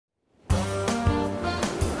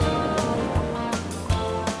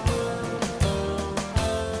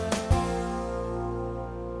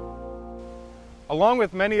Along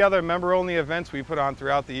with many other member-only events we put on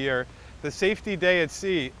throughout the year, the Safety Day at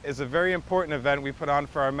Sea is a very important event we put on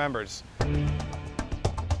for our members.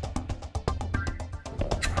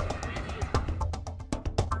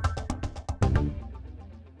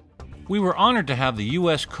 We were honored to have the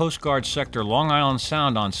U.S. Coast Guard Sector Long Island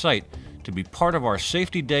Sound on site to be part of our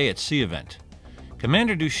Safety Day at Sea event.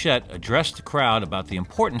 Commander Duchette addressed the crowd about the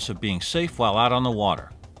importance of being safe while out on the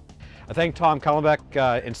water. I thank Tom Cullenbeck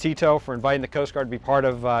and CETO for inviting the Coast Guard to be part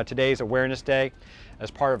of today's Awareness Day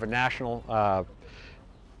as part of a national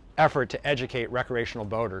effort to educate recreational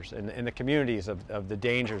boaters in the communities of the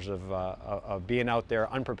dangers of being out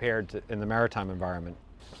there unprepared in the maritime environment.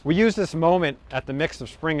 We use this moment at the mix of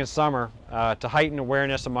spring and summer to heighten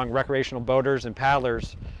awareness among recreational boaters and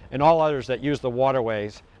paddlers and all others that use the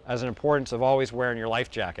waterways as an importance of always wearing your life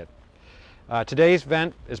jacket. Today's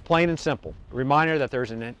event is plain and simple, a reminder that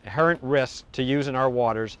there's an inherent risk to using our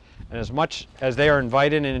waters, and as much as they are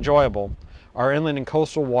inviting and enjoyable, our inland and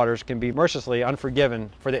coastal waters can be mercilessly unforgiving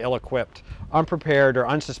for the ill-equipped, unprepared, or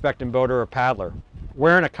unsuspecting boater or paddler.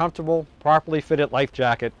 Wearing a comfortable, properly fitted life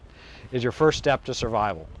jacket is your first step to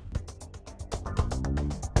survival.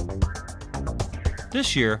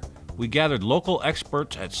 This year, we gathered local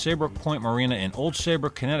experts at Saybrook Point Marina in Old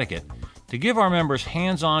Saybrook, Connecticut, to give our members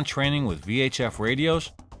hands-on training with VHF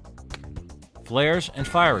radios, flares, and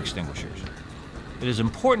fire extinguishers. It is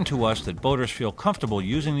important to us that boaters feel comfortable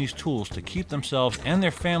using these tools to keep themselves and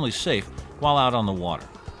their families safe while out on the water.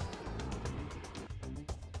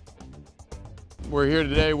 We're here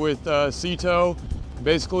today with CETO,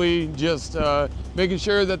 basically just making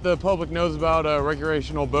sure that the public knows about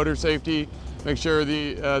recreational boater safety, make sure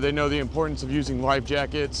they know the importance of using life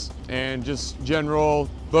jackets, and just general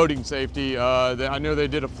boating safety. I know they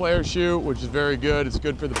did a flare shoot, which is very good. It's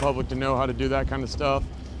good for the public to know how to do that kind of stuff.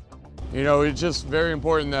 You know, it's just very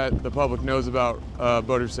important that the public knows about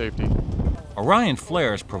boater safety. Orion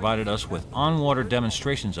Flares provided us with on-water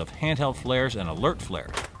demonstrations of handheld flares and alert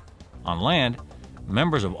flares. On land,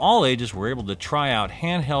 members of all ages were able to try out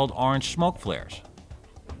handheld orange smoke flares.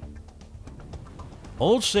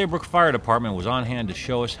 Old Saybrook Fire Department was on hand to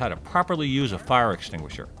show us how to properly use a fire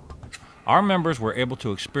extinguisher. Our members were able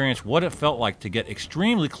to experience what it felt like to get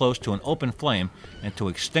extremely close to an open flame and to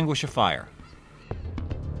extinguish a fire.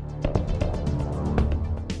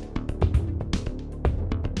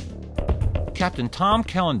 Captain Tom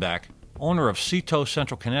Cullenbeck, owner of CETO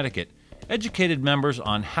Central Connecticut, educated members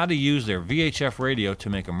on how to use their VHF radio to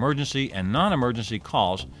make emergency and non-emergency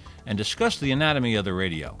calls and discussed the anatomy of the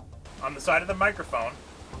radio. On the side of the microphone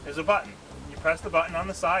is a button. You press the button on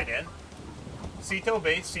the side in. CETO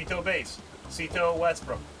base, CETO base, CETO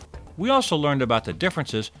Westbrook. We also learned about the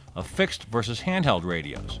differences of fixed versus handheld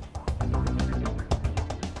radios.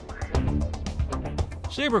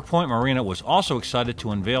 Saybrook Point Marina was also excited to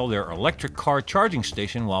unveil their electric car charging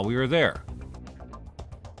station while we were there.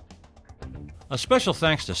 A special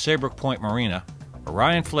thanks to Saybrook Point Marina,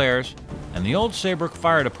 Orion Flares, and the Old Saybrook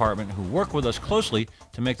Fire Department, who work with us closely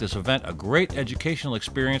to make this event a great educational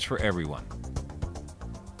experience for everyone.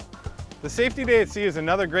 The Safety Day at Sea is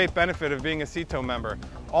another great benefit of being a CETO member.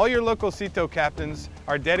 All your local CETO captains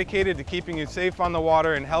are dedicated to keeping you safe on the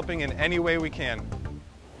water and helping in any way we can.